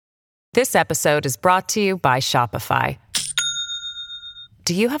This episode is brought to you by Shopify.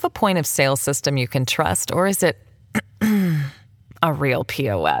 Do you have a point of sale system you can trust, or is it a real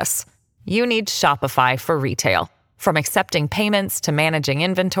POS? You need Shopify for retail. From accepting payments to managing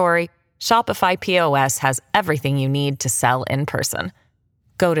inventory, Shopify POS has everything you need to sell in person.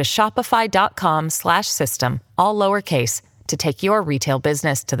 Go to shopify.com/system, all lowercase, to take your retail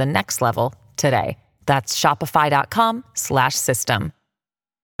business to the next level today. That's shopify.com/system.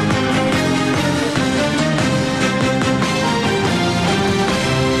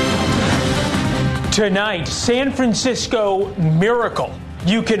 Tonight, San Francisco miracle.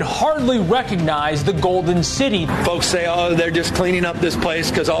 You can hardly recognize the Golden City. Folks say, oh, they're just cleaning up this place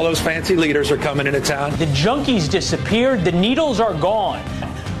because all those fancy leaders are coming into town. The junkies disappeared. The needles are gone.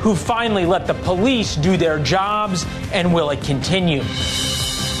 Who finally let the police do their jobs, and will it continue?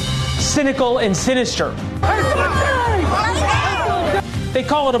 Cynical and sinister. They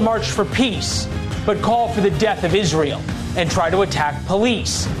call it a march for peace, but call for the death of Israel and try to attack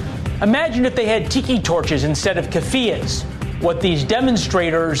police. Imagine if they had tiki torches instead of keffiyehs. What these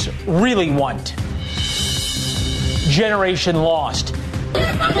demonstrators really want. Generation lost.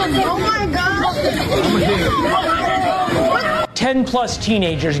 Oh my God. 10 plus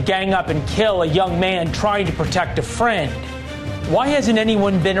teenagers gang up and kill a young man trying to protect a friend. Why hasn't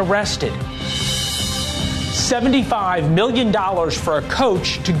anyone been arrested? $75 million for a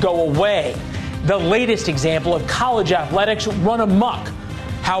coach to go away. The latest example of college athletics run amok.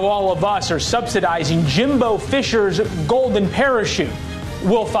 How all of us are subsidizing Jimbo Fisher's golden parachute.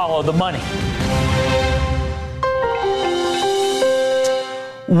 We'll follow the money.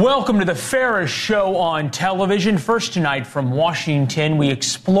 Welcome to the fairest show on television. First tonight from Washington, we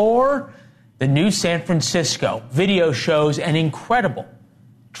explore the new San Francisco. Video shows an incredible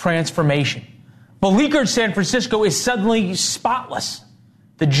transformation. Beleaguered San Francisco is suddenly spotless.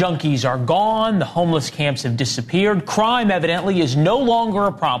 The junkies are gone. The homeless camps have disappeared. Crime, evidently, is no longer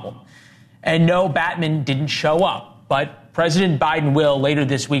a problem. And no, Batman didn't show up. But President Biden will later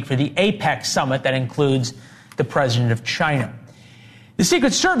this week for the APEC summit that includes the president of China. The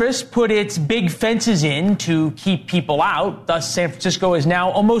Secret Service put its big fences in to keep people out. Thus, San Francisco is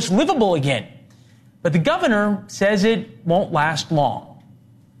now almost livable again. But the governor says it won't last long.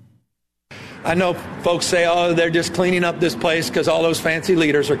 I know folks say, oh, they're just cleaning up this place because all those fancy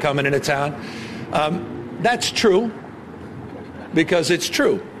leaders are coming into town. That's true, because it's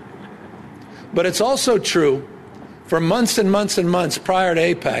true. But it's also true for months and months and months prior to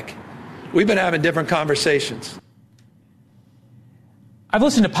APEC, we've been having different conversations. I've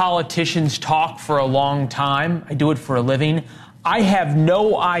listened to politicians talk for a long time. I do it for a living. I have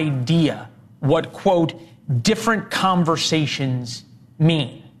no idea what, quote, different conversations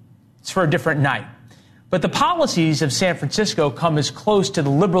mean. It's for a different night. But the policies of San Francisco come as close to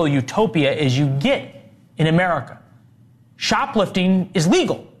the liberal utopia as you get in America. Shoplifting is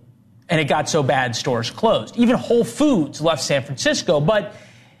legal, and it got so bad stores closed. Even Whole Foods left San Francisco. But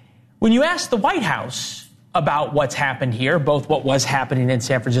when you ask the White House about what's happened here, both what was happening in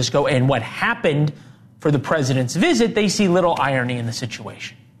San Francisco and what happened for the president's visit, they see little irony in the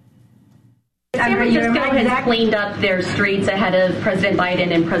situation. San Francisco has cleaned up their streets ahead of President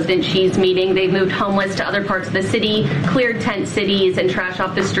Biden and President Xi's meeting. They've moved homeless to other parts of the city, cleared tent cities, and trash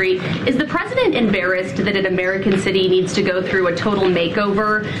off the street. Is the president embarrassed that an American city needs to go through a total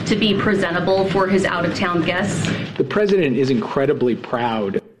makeover to be presentable for his out-of-town guests? The president is incredibly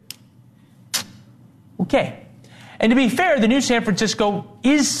proud. Okay. And to be fair, the new San Francisco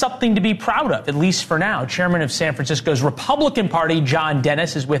is something to be proud of, at least for now. Chairman of San Francisco's Republican Party, John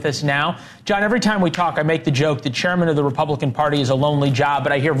Dennis, is with us now. John, every time we talk, I make the joke that chairman of the Republican Party is a lonely job,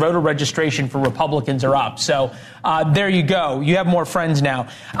 but I hear voter registration for Republicans are up. So there you go. You have more friends now.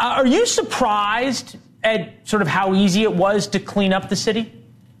 Are you surprised at sort of how easy it was to clean up the city?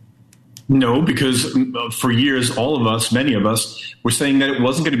 No, because for years, all of us, many of us, were saying that it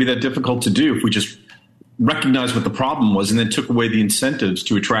wasn't going to be that difficult to do if we just recognized what the problem was and then took away the incentives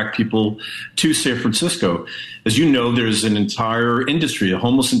to attract people to San Francisco. As you know, there's an entire industry, a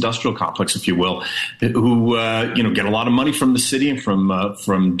homeless industrial complex, if you will, who get a lot of money from the city and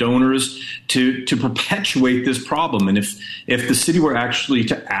from donors to perpetuate this problem. And if the city were actually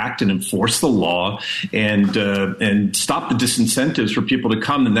to act and enforce the law and stop the disincentives for people to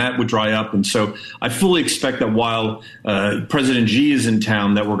come, then that would dry up. And so I fully expect that while President Xi is in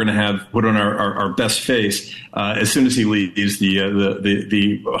town, that we're going to have put on our best face as soon as he leaves.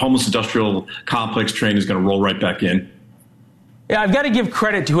 The homeless industrial complex train is going to roll right back in. Yeah, I've got to give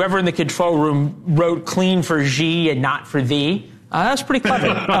credit to whoever in the control room wrote "clean for Xi" and not for thee. That's pretty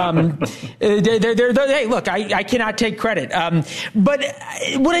clever. Hey, look, I cannot take credit. But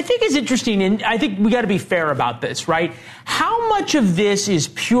what I think is interesting, and I think we got to be fair about this, right? How much of this is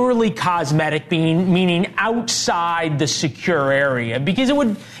purely cosmetic, meaning outside the secure area? Because it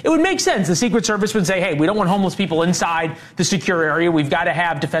would make sense. The Secret Service would say, hey, we don't want homeless people inside the secure area. We've got to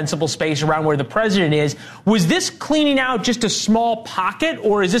have defensible space around where the president is. Was this cleaning out just a small pocket,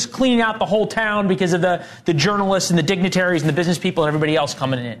 or is this cleaning out the whole town because of the journalists and the dignitaries and the business people and everybody else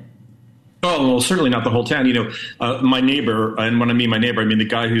coming in? Oh, well, certainly not the whole town. My neighbor, and when I mean my neighbor, I mean the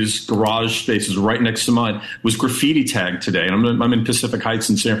guy whose garage space is right next to mine, was graffiti tagged today. And I'm in Pacific Heights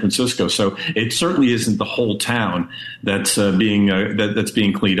in San Francisco, so it certainly isn't the whole town that's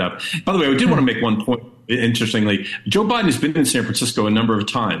being cleaned up. By the way, I did want to make one point. Interestingly, Joe Biden has been in San Francisco a number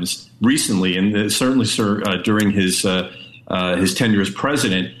of times recently, and certainly, during his tenure as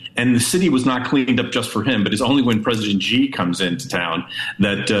president. And the city was not cleaned up just for him, but it's only when President Xi comes into town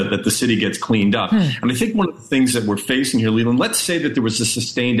that the city gets cleaned up. And I think one of the things that we're facing here, Leland, let's say that there was a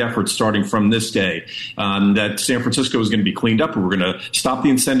sustained effort starting from this day that San Francisco is going to be cleaned up, or we're going to stop the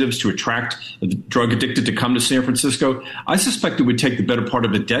incentives to attract the drug addicted to come to San Francisco. I suspect it would take the better part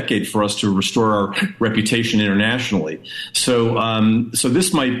of a decade for us to restore our reputation internationally. So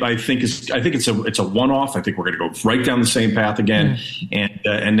this might, I think it's a one-off. I think we're going to go right down the same path again,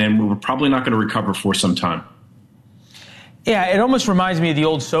 and we're probably not going to recover for some time. Yeah, it almost reminds me of the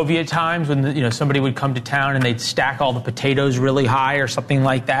old Soviet times when somebody would come to town and they'd stack all the potatoes really high or something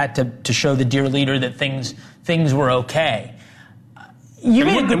like that to show the dear leader that things were okay. You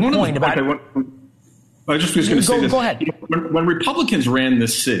made a good point about it. I was just going to say this. Go ahead. When Republicans ran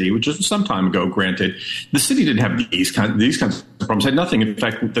this city, which was some time ago, granted, the city didn't have these kinds of problems. It had nothing. In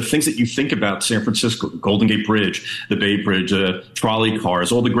fact, the things that you think about San Francisco, Golden Gate Bridge, the Bay Bridge, trolley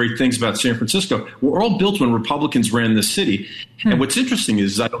cars, all the great things about San Francisco were all built when Republicans ran this city. And what's interesting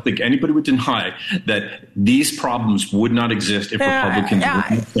is I don't think anybody would deny that these problems would not exist if Republicans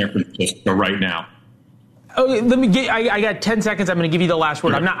were in San Francisco right now. Okay, I got 10 seconds. I'm going to give you the last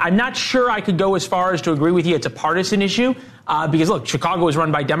word. I'm not sure I could go as far as to agree with you. It's a partisan issue because, look, Chicago was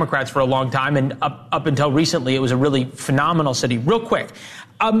run by Democrats for a long time, and up until recently, it was a really phenomenal city. Real quick,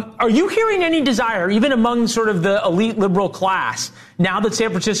 are you hearing any desire, even among sort of the elite liberal class, now that San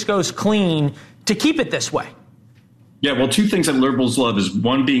Francisco's clean, to keep it this way? Yeah, well, two things that liberals love is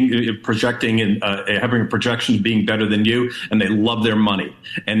one being projecting and having a projection of being better than you, and they love their money.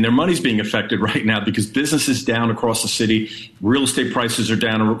 And their money's being affected right now because business is down across the city, real estate prices are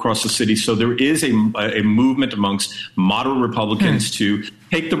down across the city. So there is a movement amongst moderate Republicans to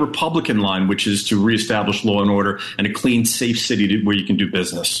take the Republican line, which is to reestablish law and order and a clean, safe city where you can do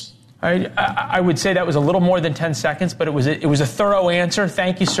business. I would say that was a little more than 10 seconds, but it was a thorough answer.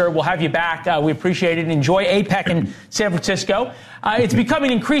 Thank you, sir. We'll have you back. We appreciate it. Enjoy APEC in San Francisco. It's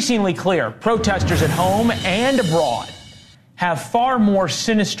becoming increasingly clear protesters at home and abroad have far more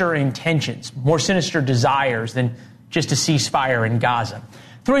sinister intentions, more sinister desires than just a ceasefire in Gaza.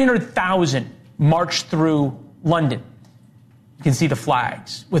 300,000 marched through London. You can see the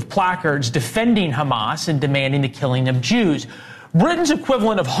flags with placards defending Hamas and demanding the killing of Jews. Britain's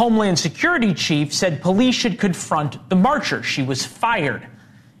equivalent of Homeland Security chief said police should confront the marchers. She was fired.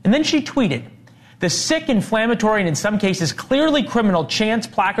 And then she tweeted, the sick, inflammatory, and in some cases clearly criminal chants,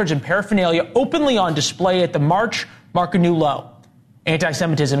 placards, and paraphernalia openly on display at the march mark a new low.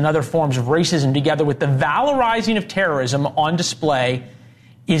 Anti-Semitism and other forms of racism, together with the valorizing of terrorism on display,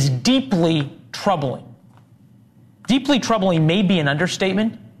 is deeply troubling. Deeply troubling may be an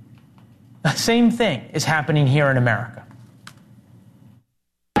understatement. The same thing is happening here in America.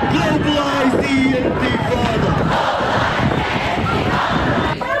 Globalize the Intifada.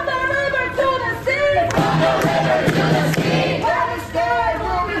 From the river to the sea. From the river to the sea. Palestine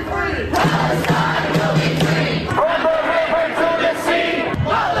will be free. Palestine will be free. From the river to the sea.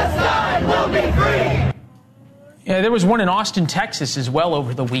 Palestine will be free. Yeah, there was one in Austin, Texas as well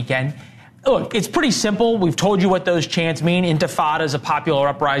over the weekend. Look, it's pretty simple. We've told you what those chants mean. Intifada is a popular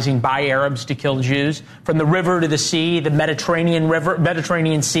uprising by Arabs to kill Jews. From the river to the sea, the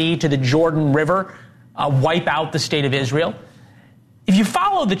Mediterranean Sea to the Jordan River, wipe out the state of Israel. If you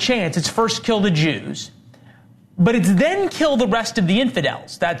follow the chants, it's first kill the Jews, but it's then kill the rest of the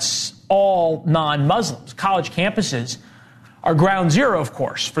infidels. That's all non-Muslims. College campuses are ground zero, of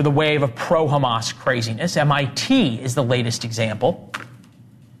course, for the wave of pro-Hamas craziness. MIT is the latest example.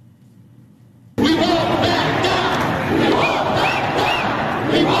 We won't back down! We won't back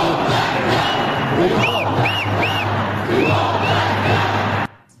down! We won't back down! We won't back down! We won't back down!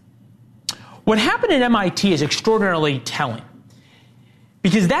 What happened at MIT is extraordinarily telling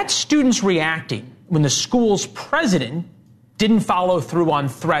because that's students reacting when the school's president didn't follow through on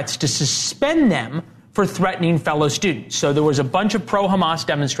threats to suspend them for threatening fellow students. So there was a bunch of pro-Hamas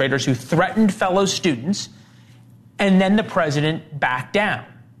demonstrators who threatened fellow students, and then the president backed down.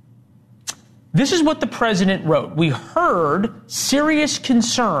 This is what the president wrote. We heard serious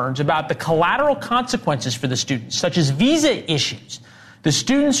concerns about the collateral consequences for the students, such as visa issues. The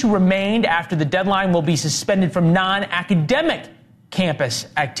students who remained after the deadline will be suspended from non-academic campus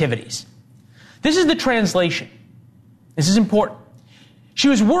activities. This is the translation. This is important. She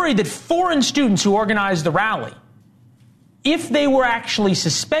was worried that foreign students who organized the rally, if they were actually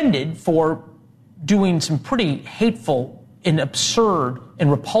suspended for doing some pretty hateful and absurd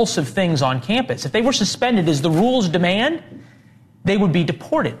and repulsive things on campus, if they were suspended as the rules demand, they would be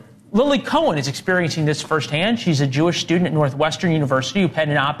deported. Lily Cohen is experiencing this firsthand. She's a Jewish student at Northwestern University who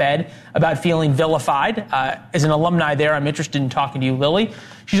penned an op-ed about feeling vilified. As an alumni there, I'm interested in talking to you, Lily.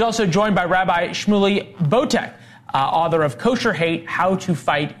 She's also joined by Rabbi Shmuley Boteach, author of Kosher Hate, How to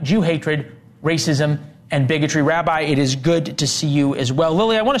Fight Jew Hatred, Racism, and Bigotry. Rabbi, it is good to see you as well.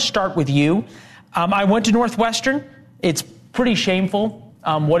 Lily, I want to start with you. I went to Northwestern. It's pretty shameful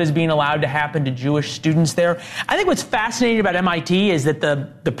what is being allowed to happen to Jewish students there. I think what's fascinating about MIT is that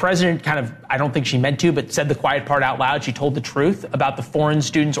the president kind of, I don't think she meant to, but said the quiet part out loud. She told the truth about the foreign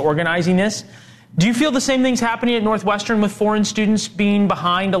students organizing this. Do you feel the same thing's happening at Northwestern with foreign students being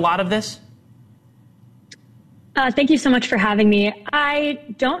behind a lot of this? Thank you so much for having me. I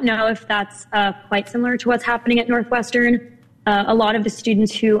don't know if that's quite similar to what's happening at Northwestern. A lot of the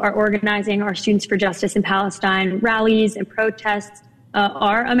students who are organizing our Students for Justice in Palestine rallies and protests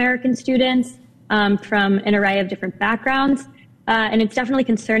are American students from an array of different backgrounds. And it's definitely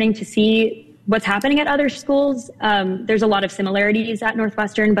concerning to see what's happening at other schools. There's a lot of similarities at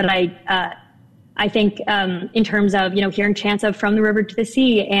Northwestern, but I think in terms of, hearing chants of From the River to the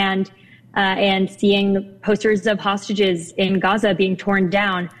Sea and seeing posters of hostages in Gaza being torn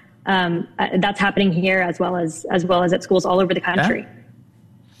down, that's happening here as well as at schools all over the country. Yeah.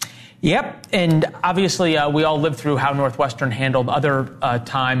 Yep. And obviously, we all lived through how Northwestern handled other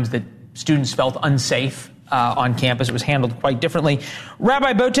times that students felt unsafe on campus. It was handled quite differently.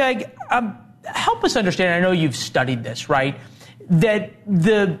 Rabbi Boteach, help us understand, I know you've studied this, right, that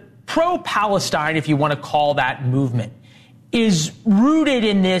the pro-Palestine, if you want to call that movement, is rooted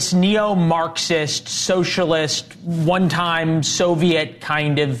in this neo-Marxist, socialist, one-time Soviet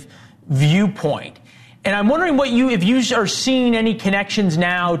kind of viewpoint. And I'm wondering if you are seeing any connections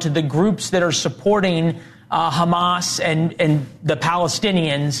now to the groups that are supporting Hamas and the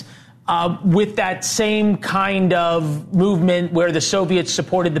Palestinians with that same kind of movement where the Soviets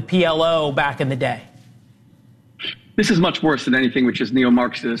supported the PLO back in the day. This is much worse than anything which is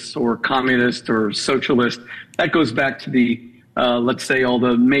neo-Marxist or communist or socialist. That goes back to the let's say all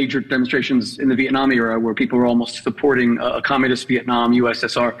the major demonstrations in the Vietnam era where people were almost supporting a communist Vietnam,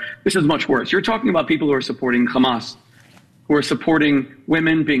 USSR. This is much worse. You're talking about people who are supporting Hamas, who are supporting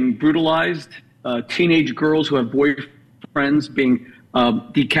women being brutalized, teenage girls who have boyfriends being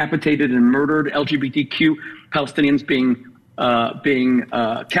decapitated and murdered, LGBTQ Palestinians being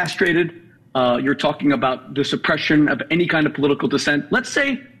castrated. You're talking about the suppression of any kind of political dissent. Let's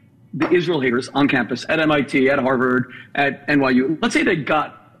say the Israel haters on campus at MIT, at Harvard, at NYU, let's say they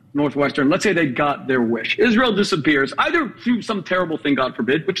got Northwestern, let's say they got their wish. Israel disappears, either through some terrible thing, God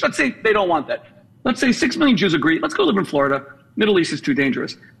forbid, which let's say they don't want that. Let's say 6 million Jews agree, let's go live in Florida. Middle East is too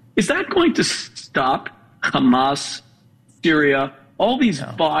dangerous. Is that going to stop Hamas, Syria, all these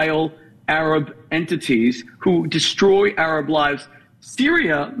vile Arab entities who destroy Arab lives?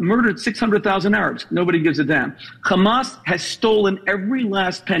 Syria murdered 600,000 Arabs. Nobody gives a damn. Hamas has stolen every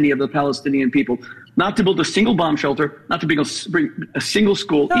last penny of the Palestinian people. Not to build a single bomb shelter, not to build a single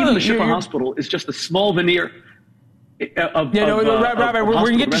school. Even the Shifa Hospital is just a small veneer of Rabbi, we're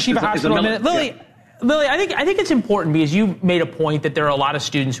going to get to Shifa Hospital in a minute. Lily, I think it's important because you made a point that there are a lot of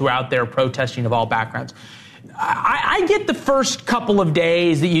students who are out there protesting of all backgrounds. I get the first couple of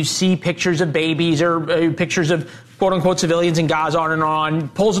days that you see pictures of babies or pictures of quote-unquote civilians in Gaza on,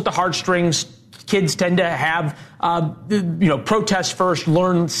 pulls at the heartstrings. Kids tend to have, protest first,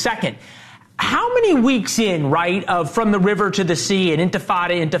 learn second. How many weeks in, right, of From the River to the Sea and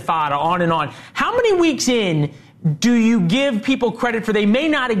Intifada, on and on, how many weeks in do you give people credit for they may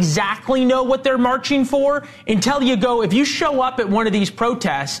not exactly know what they're marching for until you go, if you show up at one of these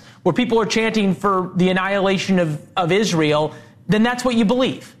protests where people are chanting for the annihilation of Israel, then that's what you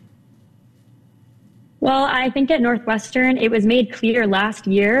believe? Well, I think at Northwestern, it was made clear last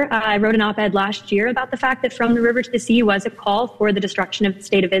year. I wrote an op-ed last year about the fact that From the River to the Sea was a call for the destruction of the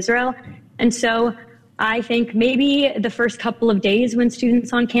state of Israel. And so I think maybe the first couple of days when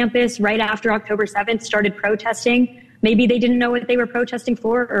students on campus, right after October 7th, started protesting, maybe they didn't know what they were protesting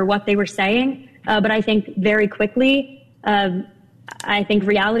for or what they were saying. But I think very quickly, I think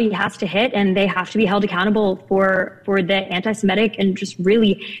reality has to hit, and they have to be held accountable for the anti-Semitic and just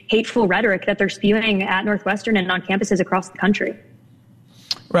really hateful rhetoric that they're spewing at Northwestern and on campuses across the country.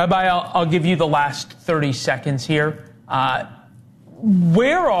 Rabbi, I'll give you the last 30 seconds here.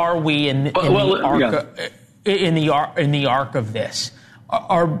 Where are we in the arc of this?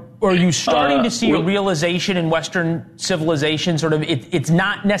 Are you starting to see a realization in Western civilization? Sort of, it's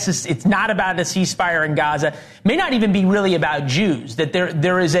not about a ceasefire in Gaza. It may not even be really about Jews. That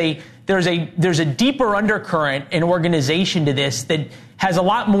there's a deeper undercurrent and organization to this that has a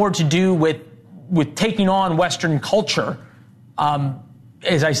lot more to do with taking on Western culture.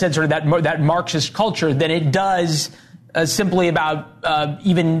 As I said, sort of that Marxist culture, than it does simply about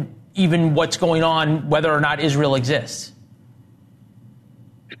even what's going on, whether or not Israel exists.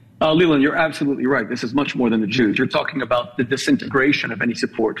 Leland, you're absolutely right. This is much more than the Jews. You're talking about the disintegration of any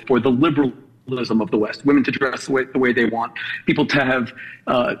support for the liberalism of the West, women to dress the way they want, people to have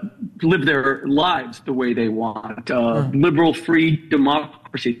live their lives the way they want, liberal, free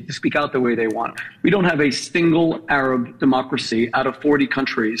democracy to speak out the way they want. We don't have a single Arab democracy out of 40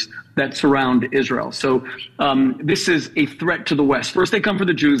 countries that surround Israel. So this is a threat to the West. First, they come for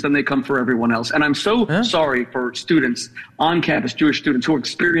the Jews, then they come for everyone else. And I'm so sorry for students on campus, Jewish students, who are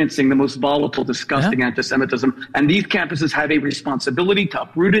experiencing the most volatile, disgusting anti-Semitism. And these campuses have a responsibility to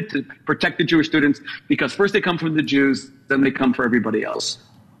uproot it, to protect the Jewish students, because first they come for the Jews, then they come for everybody else.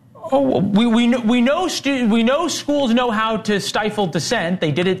 Oh, we know schools know how to stifle dissent.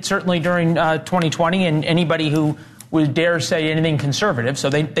 They did it certainly during 2020, and anybody who would dare say anything conservative. So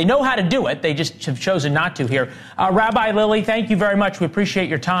they know how to do it. They just have chosen not to here. Rabbi Lilly, thank you very much. We appreciate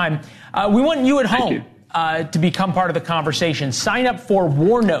your time. We want you at home to become part of the conversation. Sign up for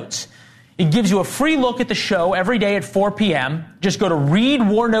War Notes. It gives you a free look at the show every day at 4 p.m. Just go to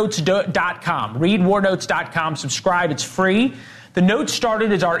readwarnotes.com. Readwarnotes.com. Subscribe. It's free. The notes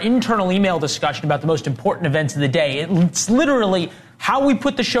started as our internal email discussion about the most important events of the day. It's literally how we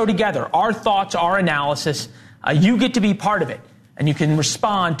put the show together, our thoughts, our analysis. You get to be part of it, and you can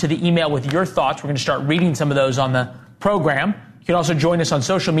respond to the email with your thoughts. We're going to start reading some of those on the program. You can also join us on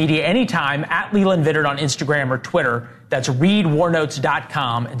social media anytime at Leland Vittert on Instagram or Twitter. That's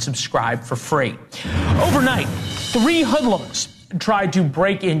readwarnotes.com, and subscribe for free. Overnight, 3 hoodlums tried to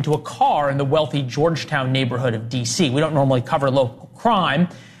break into a car in the wealthy Georgetown neighborhood of D.C. We don't normally cover local crime,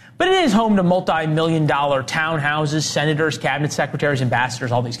 but it is home to multi-million-dollar townhouses, senators, cabinet secretaries,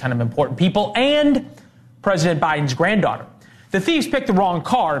 ambassadors, all these kind of important people, and President Biden's granddaughter. The thieves picked the wrong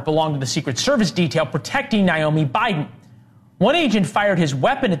car. It belonged to the Secret Service detail protecting Naomi Biden. One agent fired his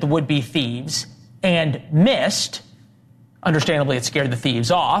weapon at the would-be thieves and missed. Understandably, it scared the thieves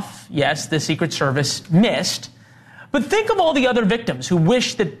off. Yes, the Secret Service missed. But think of all the other victims who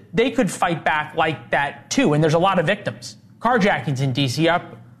wish that they could fight back like that, too. And there's a lot of victims. Carjackings in D.C.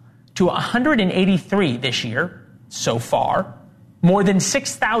 up to 183 this year so far. More than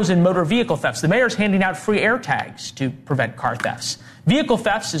 6,000 motor vehicle thefts. The mayor's handing out free air tags to prevent car thefts. Vehicle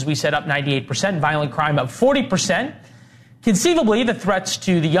thefts, as we said, up 98%. Violent crime up 40%. Conceivably, the threats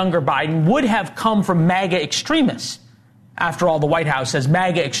to the younger Biden would have come from MAGA extremists. After all, the White House says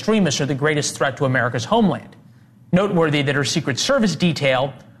MAGA extremists are the greatest threat to America's homeland. Noteworthy that her Secret Service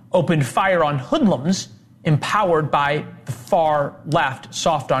detail opened fire on hoodlums empowered by the far left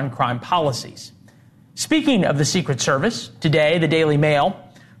soft on crime policies. Speaking of the Secret Service, today the Daily Mail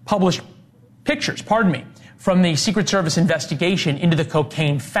published pictures, from the Secret Service investigation into the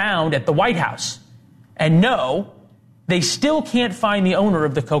cocaine found at the White House. And no, they still can't find the owner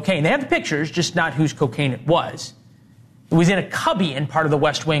of the cocaine. They have the pictures, just not whose cocaine it was. It was in a cubby in part of the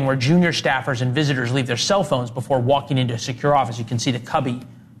West Wing where junior staffers and visitors leave their cell phones before walking into a secure office. You can see the cubby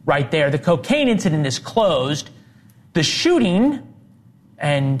right there. The cocaine incident is closed. The shooting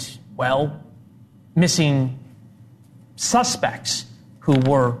and, missing suspects who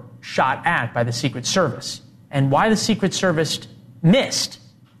were shot at by the Secret Service and why the Secret Service missed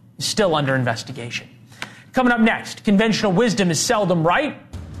is still under investigation. Coming up next, conventional wisdom is seldom right.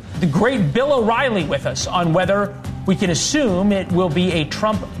 The great Bill O'Reilly with us on whether we can assume it will be a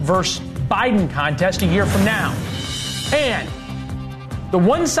Trump versus Biden contest a year from now. And the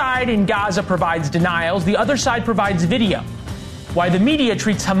one side in Gaza provides denials, the other side provides video. Why the media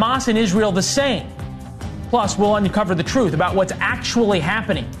treats Hamas and Israel the same. Plus, we'll uncover the truth about what's actually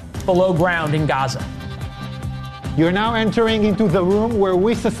happening below ground in Gaza. You're now entering into the room where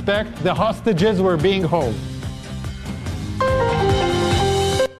we suspect the hostages were being held.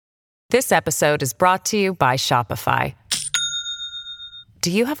 This episode is brought to you by Shopify.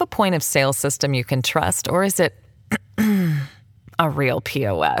 Do you have a point of sale system you can trust, or is it a real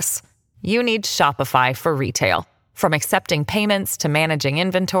POS. You need Shopify for retail. From accepting payments to managing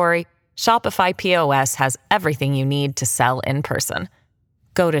inventory, Shopify POS has everything you need to sell in person.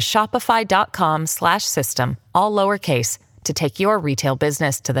 Go to shopify.com/system, all lowercase, to take your retail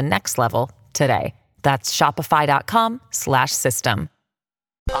business to the next level today. That's shopify.com/system.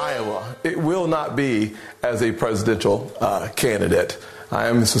 Iowa, it will not be as a presidential candidate. I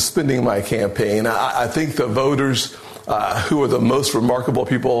am suspending my campaign. I think the voters who are the most remarkable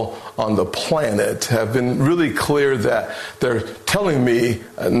people on the planet have been really clear that they're telling me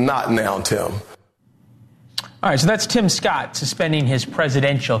not now, Tim. All right, so that's Tim Scott suspending his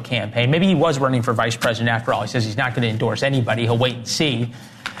presidential campaign. Maybe he was running for vice president after all. He says he's not going to endorse anybody. He'll wait and see.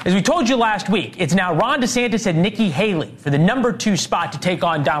 As we told you last week, it's now Ron DeSantis and Nikki Haley for the number 2 spot to take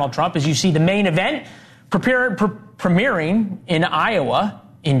on Donald Trump. As you see, the main event premiering in Iowa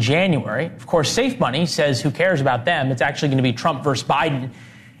in January. Of course, Safe Money says who cares about them? It's actually going to be Trump versus Biden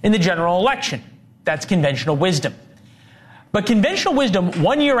in the general election. That's conventional wisdom. But conventional wisdom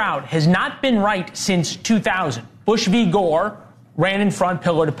 1 year out has not been right since 2000. Bush v. Gore ran in front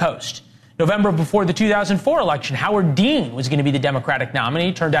pillar to post. November before the 2004 election, Howard Dean was going to be the Democratic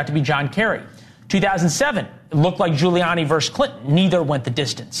nominee. Turned out to be John Kerry. 2007, it looked like Giuliani versus Clinton. Neither went the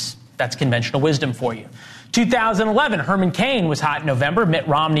distance. That's conventional wisdom for you. 2011, Herman Cain was hot in November. Mitt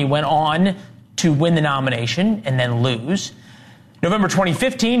Romney went on to win the nomination and then lose. November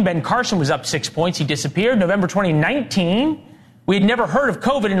 2015, Ben Carson was up 6 points. He disappeared. November 2019, we had never heard of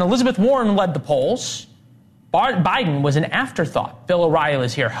COVID, and Elizabeth Warren led the polls. Biden was an afterthought. Bill O'Reilly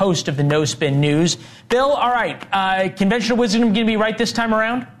is here, host of the No Spin News. Bill, all right, conventional wisdom going to be right this time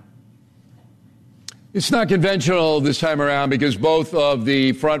around? It's not conventional this time around because both of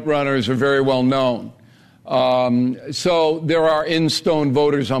the front runners are very well known. So there are in-stone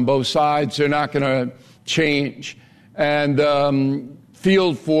voters on both sides. They're not going to change. And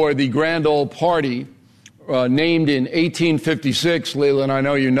field for the Grand Ole Party, named in 1856, Leland, I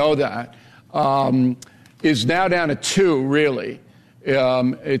know you know that, is now down to 2, really.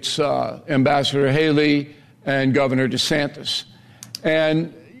 It's Ambassador Haley and Governor DeSantis.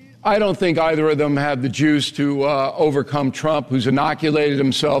 And I don't think either of them have the juice to overcome Trump, who's inoculated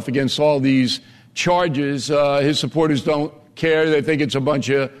himself against all these charges. His supporters don't care. They think it's a bunch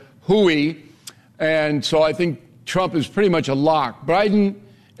of hooey. And so I think Trump is pretty much a lock. Biden,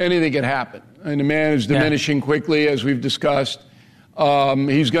 anything can happen. And the man is diminishing quickly, as we've discussed.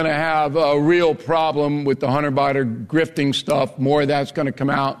 He's going to have a real problem with the Hunter Biden grifting stuff. More of that's going to come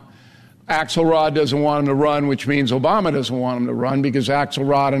out. Axelrod doesn't want him to run, which means Obama doesn't want him to run because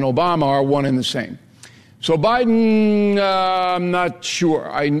Axelrod and Obama are one and the same. So Biden, I'm not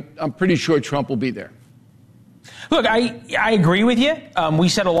sure. I'm pretty sure Trump will be there. Look, I agree with you. We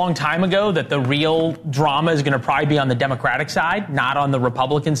said a long time ago that the real drama is going to probably be on the Democratic side, not on the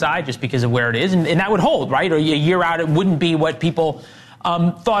Republican side, just because of where it is. And that would hold, right? Or a year out, it wouldn't be what people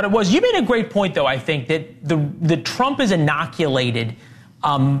thought it was. You made a great point, though, I think, that the Trump is inoculated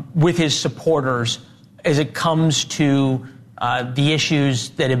with his supporters as it comes to the issues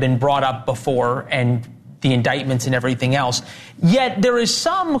that have been brought up before and the indictments and everything else. Yet there is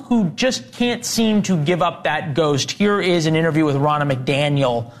some who just can't seem to give up that ghost. Here is an interview with Ronna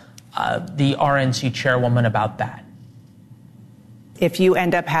McDaniel, the RNC chairwoman, about that. If you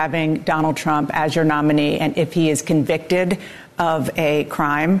end up having Donald Trump as your nominee, and if he is convicted of a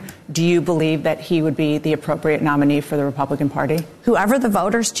crime, do you believe that he would be the appropriate nominee for the Republican Party? Whoever the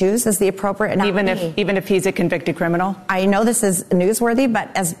voters choose is the appropriate nominee. Even if he's a convicted criminal? I know this is newsworthy, but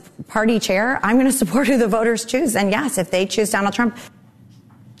as party chair, I'm going to support who the voters choose. And yes, if they choose Donald Trump.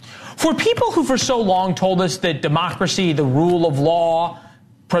 For people who for so long told us that democracy, the rule of law,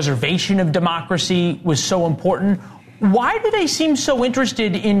 preservation of democracy was so important, why do they seem so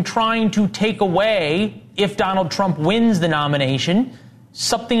interested in trying to take away, if Donald Trump wins the nomination,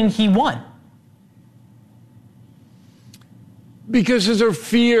 something he won? Because there's a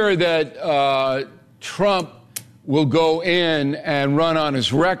fear that Trump will go in and run on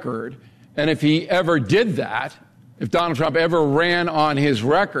his record. And if he ever did that, if Donald Trump ever ran on his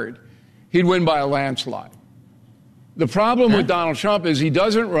record, he'd win by a landslide. The problem with Donald Trump is he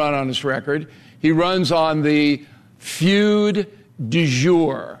doesn't run on his record. He runs on the feud du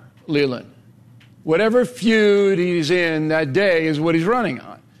jour, Leland. Whatever feud he's in that day is what he's running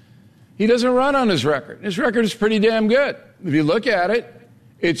on. He doesn't run on his record. His record is pretty damn good. If you look at it,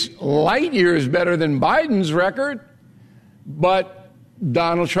 it's light years better than Biden's record. But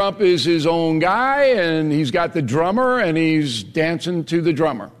Donald Trump is his own guy, and he's got the drummer, and he's dancing to the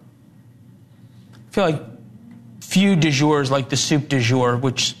drummer. I feel like few du jours like the soup du jour,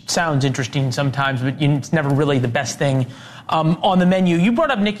 which sounds interesting sometimes, but it's never really the best thing on the menu. You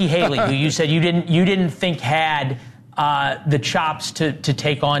brought up Nikki Haley, who you said you didn't think had the chops to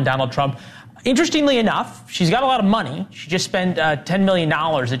take on Donald Trump. Interestingly enough, she's got a lot of money. She just spent $10 million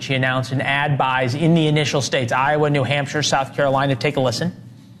that she announced in ad buys in the initial states, Iowa, New Hampshire, South Carolina. Take a listen.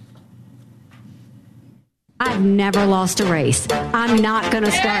 I've never lost a race. I'm not going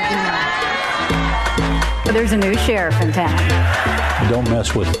to start now. There's a new sheriff in town. Don't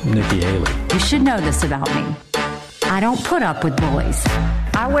mess with Nikki Haley. You should know this about me. I don't put up with bullies.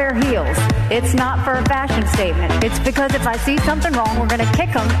 I wear heels. It's not for a fashion statement. It's because if I see something wrong, we're going to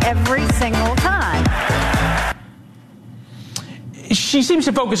kick them every single time. She seems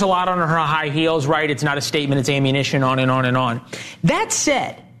to focus a lot on her high heels, right? It's not a statement, it's ammunition, on and on and on. That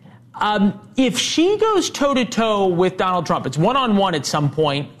said, if she goes toe-to-toe with Donald Trump, it's one-on-one at some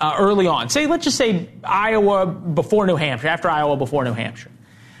point early on. Let's just say Iowa before New Hampshire, after Iowa before New Hampshire.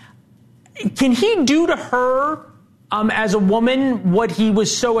 Can he do to her as a woman what he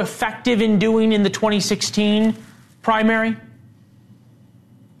was so effective in doing in the 2016 primary?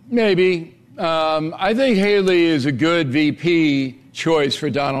 Maybe. I think Haley is a good VP choice for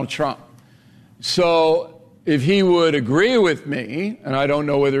Donald Trump. So if he would agree with me, and I don't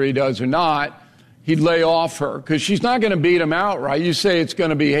know whether he does or not, he'd lay off her because she's not going to beat him outright. You say it's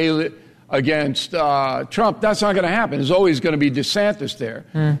going to be Haley against Trump. That's not going to happen. There's always going to be DeSantis there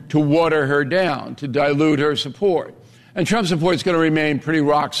to water her down, to dilute her support. And Trump's support is going to remain pretty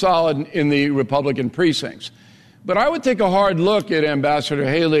rock solid in the Republican precincts. But I would take a hard look at Ambassador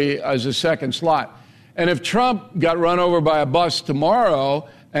Haley as a second slot. And if Trump got run over by a bus tomorrow,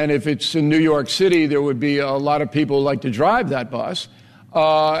 and if it's in New York City, there would be a lot of people who like to drive that bus,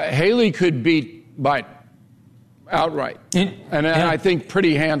 Haley could beat Biden outright. And I think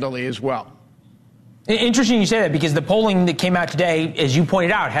pretty handily as well. Interesting you say that, because the polling that came out today, as you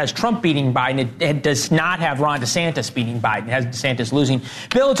pointed out, has Trump beating Biden. It does not have Ron DeSantis beating Biden. It has DeSantis losing.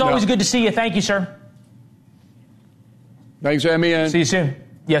 Bill, it's always good to see you. Thank you, sir. Thanks for having me in. See you soon.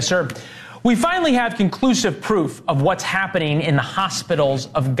 Yes, sir. We finally have conclusive proof of what's happening in the hospitals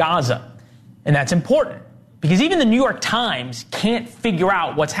of Gaza. And that's important, because even the New York Times can't figure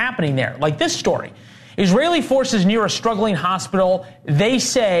out what's happening there. Like this story. Israeli forces near a struggling hospital they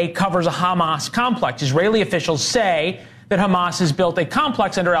say covers a Hamas complex. Israeli officials say that Hamas has built a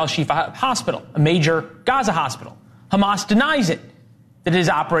complex under Al-Shifa Hospital, a major Gaza hospital. Hamas denies it, that it is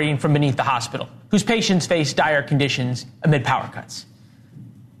operating from beneath the hospital, whose patients face dire conditions amid power cuts.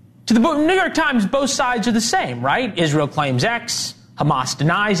 To the New York Times, both sides are the same, right? Israel claims X, Hamas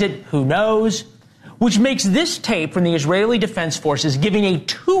denies it, who knows? Which makes this tape from the Israeli Defense Forces giving a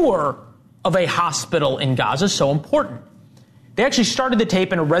tour of a hospital in Gaza so important. They actually started the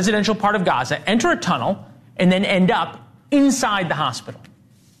tape in a residential part of Gaza, enter a tunnel, and then end up inside the hospital.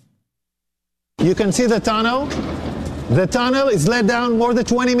 You can see the tunnel. The tunnel is let down more than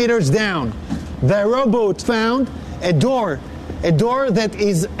 20 meters down. The rowboat found a door that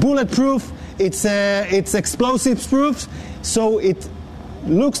is bulletproof. It's explosives proof, so it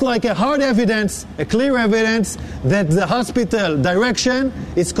looks like a hard evidence, a clear evidence that the hospital direction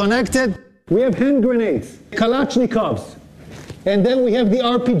is connected. We have hand grenades, Kalashnikovs, and then we have the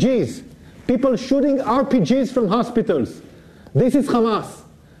RPGs. People shooting RPGs from hospitals. This is Hamas,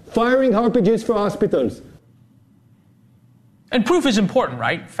 firing RPGs for hospitals. And proof is important,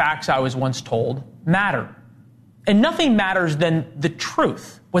 right? Facts, I was once told, matter. And nothing matters than the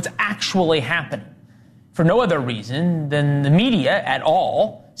truth, what's actually happening. For no other reason than the media at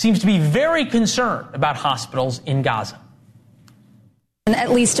all seems to be very concerned about hospitals in Gaza. And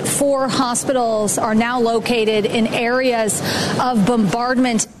at least 4 hospitals are now located in areas of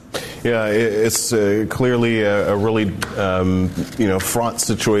bombardment. Yeah, it's clearly a really, fraught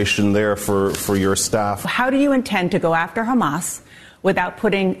situation there for your staff. How do you intend to go after Hamas without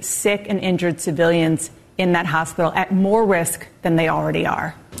putting sick and injured civilians in that hospital at more risk than they already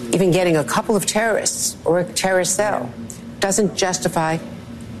are? Even getting a couple of terrorists or a terrorist cell doesn't justify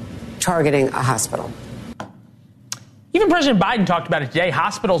targeting a hospital. Even President Biden talked about it today.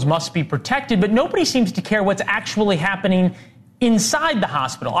 Hospitals must be protected, but nobody seems to care what's actually happening inside the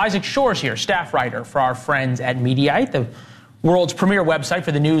hospital. Isaac Shores here, staff writer for our friends at Mediaite, the world's premier website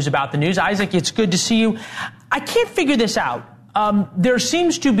for the news about the news. Isaac, it's good to see you. I can't figure this out. There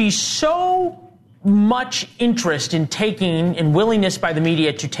seems to be so much interest in taking and willingness by the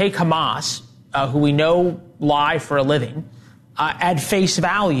media to take Hamas, who we know lie for a living, at face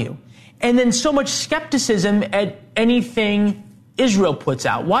value. And then so much skepticism at anything Israel puts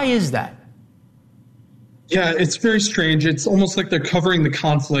out. Why is that? Yeah, it's very strange. It's almost like they're covering the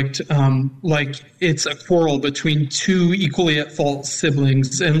conflict like it's a quarrel between two equally at fault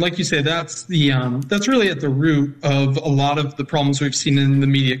siblings. And like you say, that's really at the root of a lot of the problems we've seen in the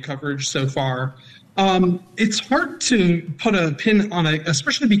media coverage so far. It's hard to put a pin on it,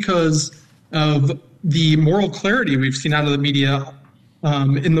 especially because of the moral clarity we've seen out of the media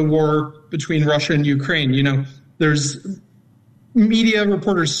in the war between Russia and Ukraine. You know, there's media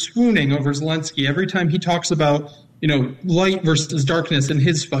reporters swooning over Zelensky every time he talks about, you know, light versus darkness in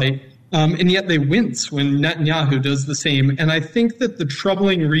his fight. And yet they wince when Netanyahu does the same. And I think that the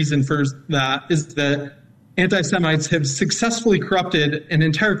troubling reason for that is that anti-Semites have successfully corrupted an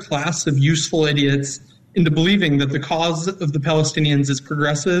entire class of useful idiots into believing that the cause of the Palestinians is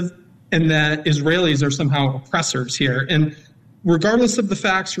progressive and that Israelis are somehow oppressors here. And regardless of the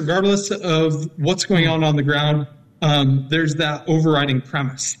facts, regardless of what's going on the ground, there's that overriding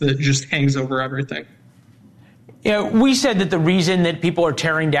premise that just hangs over everything. Yeah, we said that the reason that people are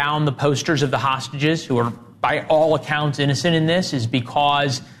tearing down the posters of the hostages, who are by all accounts innocent in this, is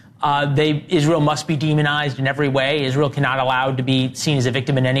because Israel must be demonized in every way. Israel cannot allow to be seen as a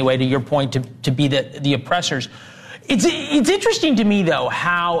victim in any way, to your point, to be the oppressors. It's interesting to me, though,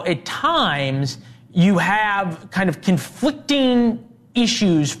 how at times you have kind of conflicting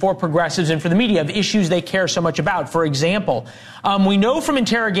issues for progressives and for the media of issues they care so much about. For example, we know from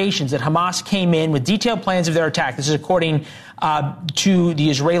interrogations that Hamas came in with detailed plans of their attack. This is according to the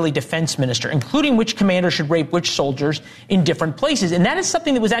Israeli defense minister, including which commander should rape which soldiers in different places. And that is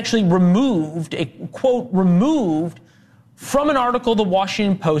something that was actually removed, a quote, removed from an article the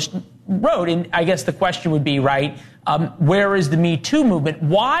Washington Post wrote. And I guess the question would be, right, where is the Me Too movement?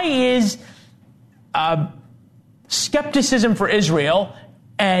 Why is skepticism for Israel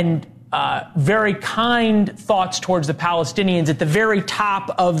and very kind thoughts towards the Palestinians at the very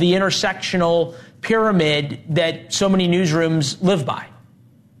top of the intersectional pyramid that so many newsrooms live by?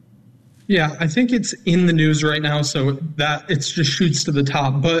 Yeah, I think it's in the news right now, so that it just shoots to the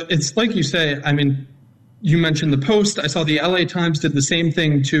top. But it's like you say, I mean, you mentioned the Post. I saw the LA Times did the same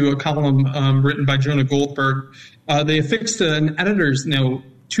thing to a column written by Jonah Goldberg. They affixed an editor's note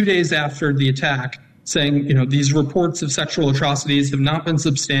 2 days after the attack, saying, you know, these reports of sexual atrocities have not been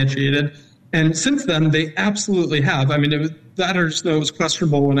substantiated. And since then, they absolutely have. I mean, the editor's note was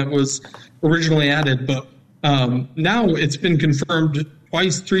questionable when it was originally added, but now it's been confirmed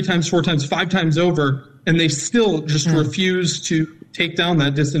twice, 3 times, 4 times, 5 times over, and they still just refuse to take down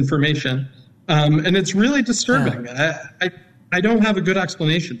that disinformation. And it's really disturbing. I don't have a good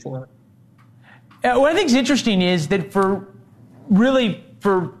explanation for it. What I think is interesting is that for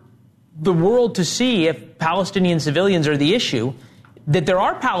the world to see if Palestinian civilians are the issue, that there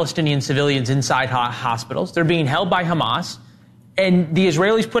are Palestinian civilians inside hospitals. They're being held by Hamas, and the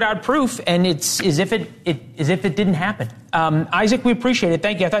Israelis put out proof, and it's as if it didn't happen. Isaac, we appreciate it.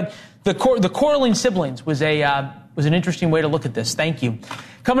 Thank you. I thought the quarreling siblings was an interesting way to look at this. Thank you.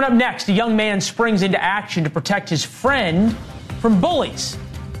 Coming up next, a young man springs into action to protect his friend from bullies.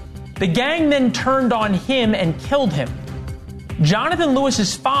 The gang then turned on him and killed him. Jonathan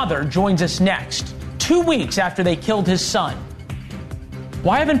Lewis's father joins us next, 2 weeks after they killed his son.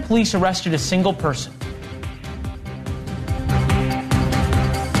 Why haven't police arrested a single person?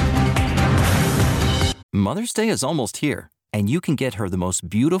 Mother's Day is almost here, and you can get her the most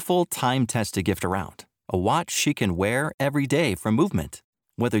beautiful time-tested gift around, a watch she can wear every day from Movement.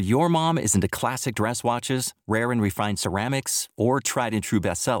 Whether your mom is into classic dress watches, rare and refined ceramics, or tried-and-true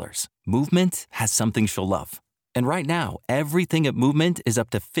bestsellers, Movement has something she'll love. And right now, everything at Movement is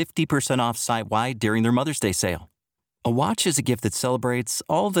up to 50% off site-wide during their Mother's Day sale. A watch is a gift that celebrates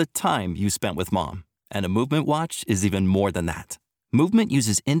all the time you spent with mom. And a Movement watch is even more than that. Movement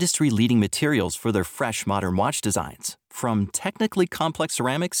uses industry-leading materials for their fresh, modern watch designs. From technically complex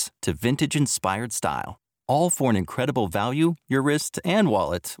ceramics to vintage-inspired style. All for an incredible value your wrist and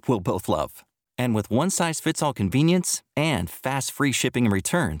wallet will both love. And with one-size-fits-all convenience and fast free shipping and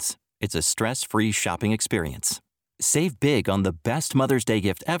returns, it's a stress-free shopping experience. Save big on the best Mother's Day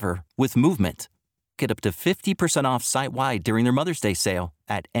gift ever with Movement. Get up to 50% off site-wide during their Mother's Day sale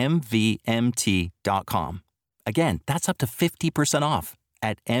at MVMT.com. Again, that's up to 50% off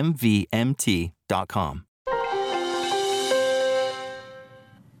at MVMT.com.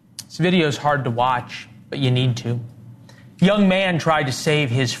 This video is hard to watch, but you need to. Young man tried to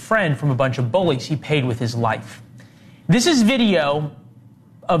save his friend from a bunch of bullies he paid with his life. This is video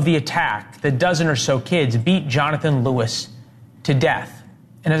of the attack. The dozen or so kids beat Jonathan Lewis to death.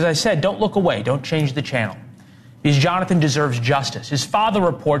 And as I said, don't look away. Don't change the channel. Because Jonathan deserves justice. His father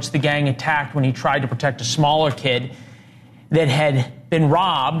reports the gang attacked when he tried to protect a smaller kid that had been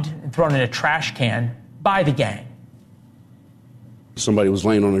robbed and thrown in a trash can by the gang. Somebody was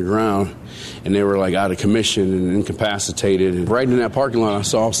laying on the ground, and they were like out of commission and incapacitated. And right in that parking lot, I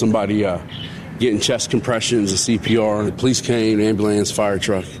saw somebody getting chest compressions, a CPR. The police came, ambulance, fire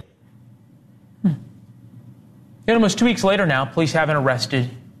truck. Yet almost 2 weeks later now, police haven't arrested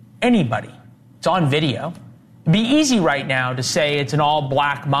anybody. It's on video. It'd be easy right now to say it's an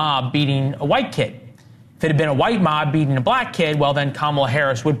all-black mob beating a white kid. If it had been a white mob beating a black kid, well, then Kamala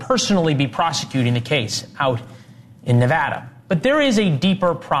Harris would personally be prosecuting the case out in Nevada. But there is a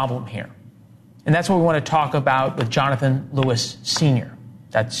deeper problem here. And that's what we want to talk about with Jonathan Lewis Sr.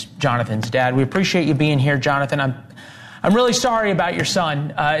 That's Jonathan's dad. We appreciate you being here, Jonathan. I'm really sorry about your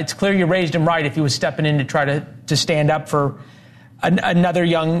son. It's clear you raised him right if he was stepping in to try to stand up for another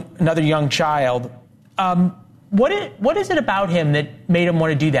young child. What is it about him that made him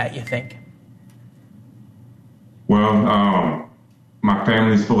want to do that, you think? Well, my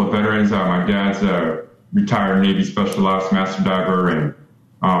family's full of veterans. My dad's a retired Navy Special Ops master diver, and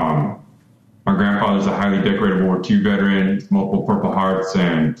my grandfather's a highly decorated World War II veteran, multiple Purple Hearts,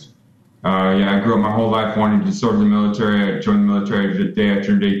 and I grew up my whole life wanting to serve in the military. I joined the military the day I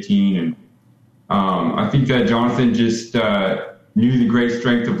turned 18, and I think that Jonathan just knew the great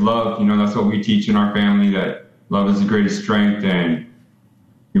strength of love. You know, that's what we teach in our family, that love is the greatest strength, and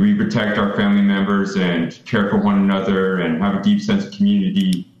we protect our family members and care for one another and have a deep sense of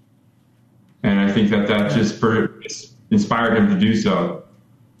community. And I think that just inspired him to do so.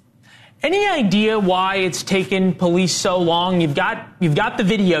 Any idea why it's taken police so long? You've got the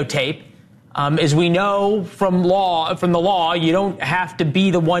videotape. As we know from the law, you don't have to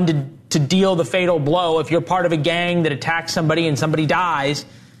be the one to deal the fatal blow. If you're part of a gang that attacks somebody and somebody dies,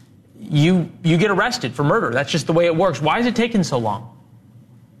 you get arrested for murder. That's just the way it works. Why is it taking so long?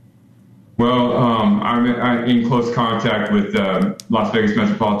 Well, I'm in close contact with Las Vegas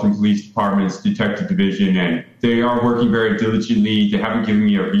Metropolitan Police Department's Detective Division, and they are working very diligently. They haven't given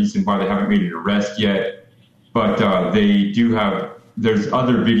me a reason why they haven't made an arrest yet, but they do have, there's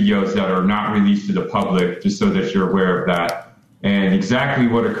other videos that are not released to the public, just so that you're aware of that. And exactly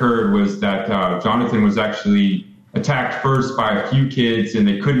what occurred was that Jonathan was actually attacked first by a few kids, and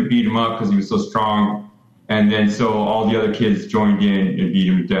they couldn't beat him up because he was so strong. And then so all the other kids joined in and beat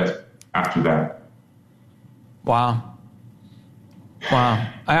him to death after that. Wow.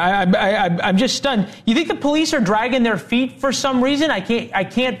 I'm just stunned. You think the police are dragging their feet for some reason? I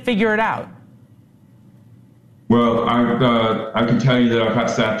can't figure it out. Well, I can tell you that I've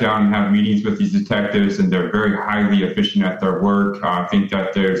sat down and had meetings with these detectives, and they're very highly efficient at their work. I think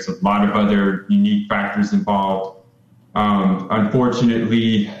that there's a lot of other unique factors involved.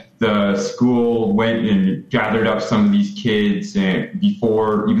 Unfortunately, the school went and gathered up some of these kids and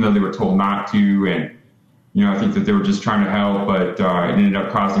before, even though they were told not to. And, I think that they were just trying to help, but it ended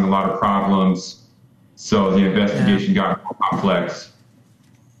up causing a lot of problems. So the investigation got more complex.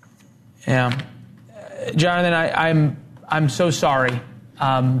 Yeah. Jonathan, I'm so sorry.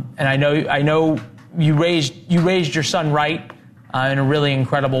 And I know you raised your son right in a really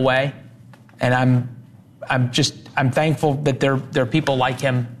incredible way. And I'm thankful that there are people like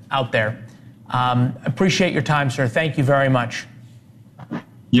him out there. Appreciate your time, sir. Thank you very much.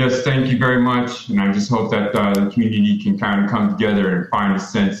 Yes, thank you very much. And I just hope that the community can kind of come together and find a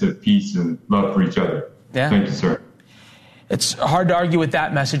sense of peace and love for each other. Yeah. Thank you, sir. It's hard to argue with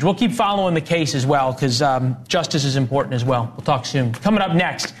that message. We'll keep following the case as well, because justice is important as well. We'll talk soon. Coming up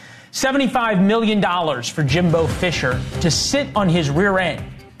next, $75 million for Jimbo Fisher to sit on his rear end.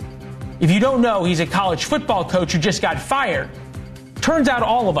 If you don't know, he's a college football coach who just got fired. Turns out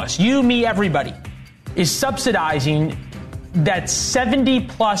all of us, you, me, everybody, is subsidizing that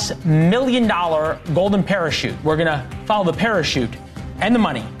 $70+ million golden parachute. We're going to follow the parachute and the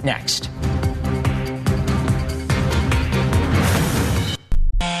money next.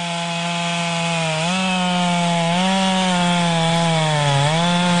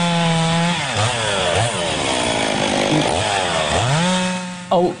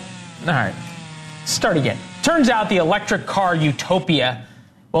 Oh, all right. Start again. Turns out the electric car utopia,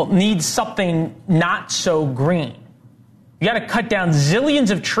 needs something not so green. You got to cut down zillions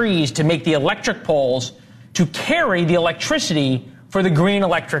of trees to make the electric poles to carry the electricity for the green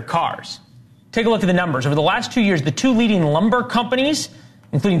electric cars. Take a look at the numbers. Over the last 2 years, the two leading lumber companies,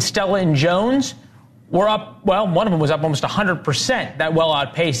 including Stella and Jones, were up, one of them was up almost 100%. That well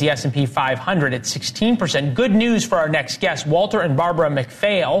outpaced the S&P 500 at 16%. Good news for our next guest, Walter and Barbara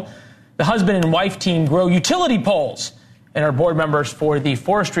McPhail. The husband and wife team grow utility poles and are board members for the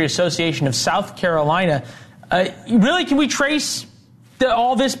Forestry Association of South Carolina. Really, can we trace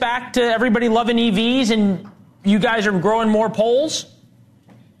all this back to everybody loving EVs and you guys are growing more poles?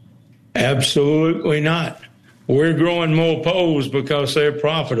 Absolutely not. We're growing more poles because they're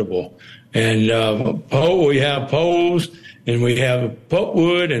profitable. And we have poles, and we have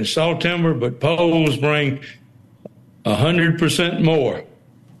pulpwood and saw timber, but poles bring 100% more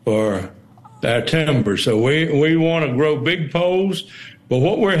for our timber. So we want to grow big poles. But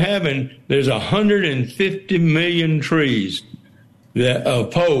what we're having, there's 150 million trees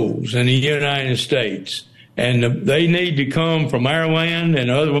of poles in the United States. And they need to come from our land and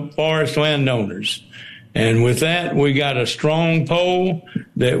other forest landowners. And with that, we got a strong pole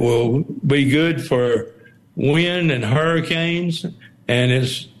that will be good for wind and hurricanes, and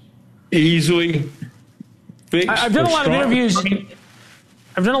it's easily fixed. I've done a lot of interviews.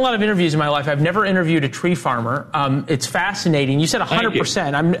 I've done a lot of interviews in my life. I've never interviewed a tree farmer. It's fascinating. You said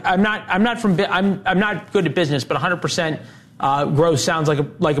 100%. I'm not good at business, but 100% growth sounds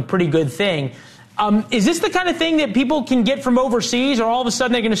like a pretty good thing. Is this the kind of thing that people can get from overseas, or all of a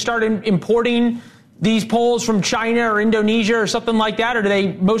sudden they're going to start importing these poles from China or Indonesia or something like that, or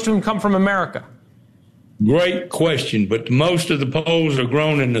do most of them come from America? Great question, but most of the poles are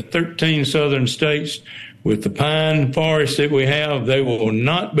grown in the 13 southern states. With the pine forest that we have, they will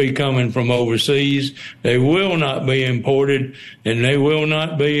not be coming from overseas. They will not be imported, and they will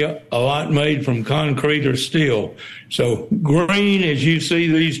not be a lot made from concrete or steel. So green, as you see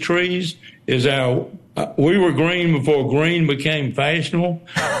these trees, is we were green before green became fashionable.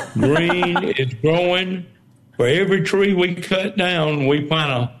 Green is growing. For every tree we cut down, we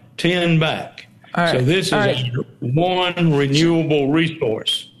plant 10 back. Right. So this is one renewable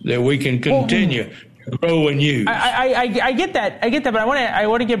resource that we can continue to grow and use. I get that, but I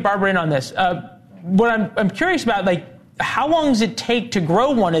want to get Barbara in on this. What I'm curious about, how long does it take to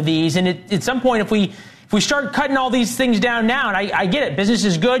grow one of these? And at some point, if we start cutting all these things down now, and I get it, business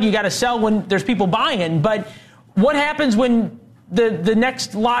is good, you got to sell when there's people buying, but what happens when the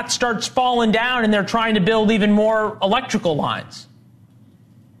next lot starts falling down and they're trying to build even more electrical lines?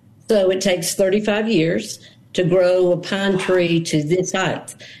 So it takes 35 years to grow a pine tree to this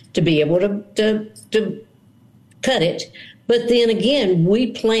height to be able to cut it. But then again,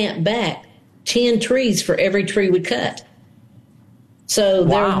 we plant back 10 trees for every tree we cut. So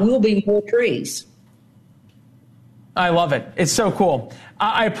there will be more trees. I love it. It's so cool.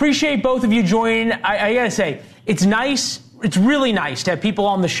 I appreciate both of you joining. I got to say, it's nice. It's really nice to have people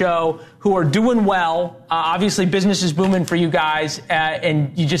on the show who are doing well. Obviously, business is booming for you guys,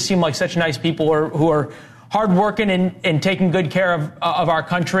 and you just seem like such nice people who are hardworking and taking good care of our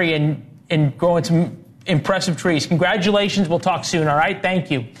country and growing some impressive trees. Congratulations. We'll talk soon, all right?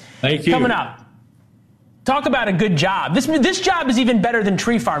 Thank you. Thank you. Coming up, talk about a good job. This job is even better than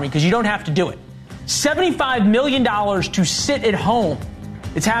tree farming because you don't have to do it. $75 million to sit at home.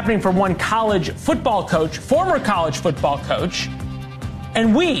 It's happening for one college football coach, former college football coach.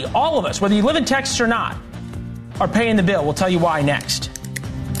 And we, all of us, whether you live in Texas or not, are paying the bill. We'll tell you why next.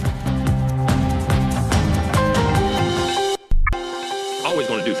 Always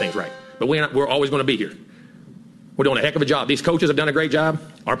going to do things right, but we're always going to be here. We're doing a heck of a job. These coaches have done a great job.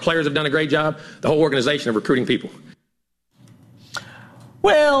 Our players have done a great job. The whole organization of recruiting people.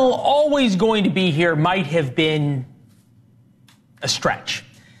 Well, always going to be here might have been a stretch.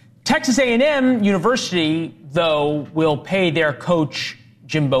 Texas A&M University, though, will pay their coach,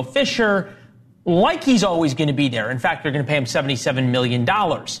 Jimbo Fisher, like he's always going to be there. In fact, they're going to pay him $77 million.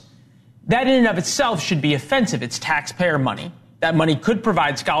 That in and of itself should be offensive. It's taxpayer money. That money could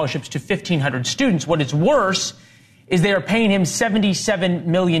provide scholarships to 1,500 students. What is worse is they are paying him $77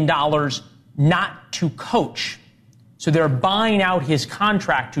 million not to coach. So they're buying out his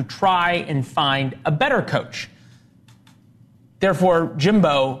contract to try and find a better coach. Therefore,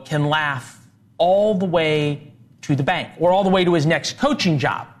 Jimbo can laugh all the way to the bank or all the way to his next coaching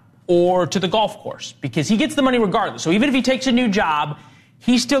job or to the golf course because he gets the money regardless. So even if he takes a new job,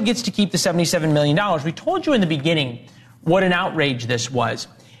 he still gets to keep the $77 million. We told you in the beginning what an outrage this was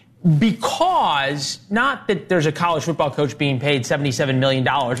because not that there's a college football coach being paid $77 million,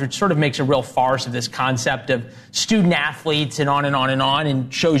 which sort of makes a real farce of this concept of student athletes and on and on and on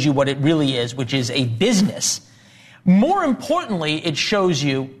and shows you what it really is, which is a business. More importantly, it shows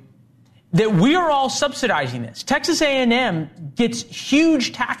you that we are all subsidizing this. Texas A&M gets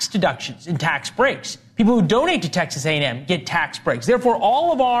huge tax deductions and tax breaks. People who donate to Texas A&M get tax breaks. Therefore,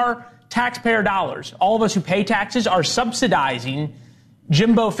 all of our taxpayer dollars, all of us who pay taxes, are subsidizing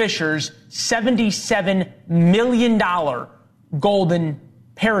Jimbo Fisher's $77 million golden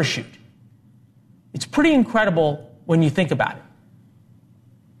parachute. It's pretty incredible when you think about it.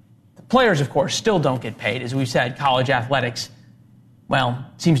 The players, of course, still don't get paid. As we've said, college athletics, well,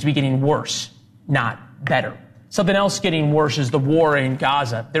 seems to be getting worse, not better. Something else getting worse is the war in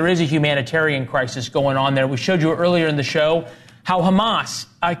Gaza. There is a humanitarian crisis going on there. We showed you earlier in the show how Hamas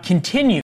continues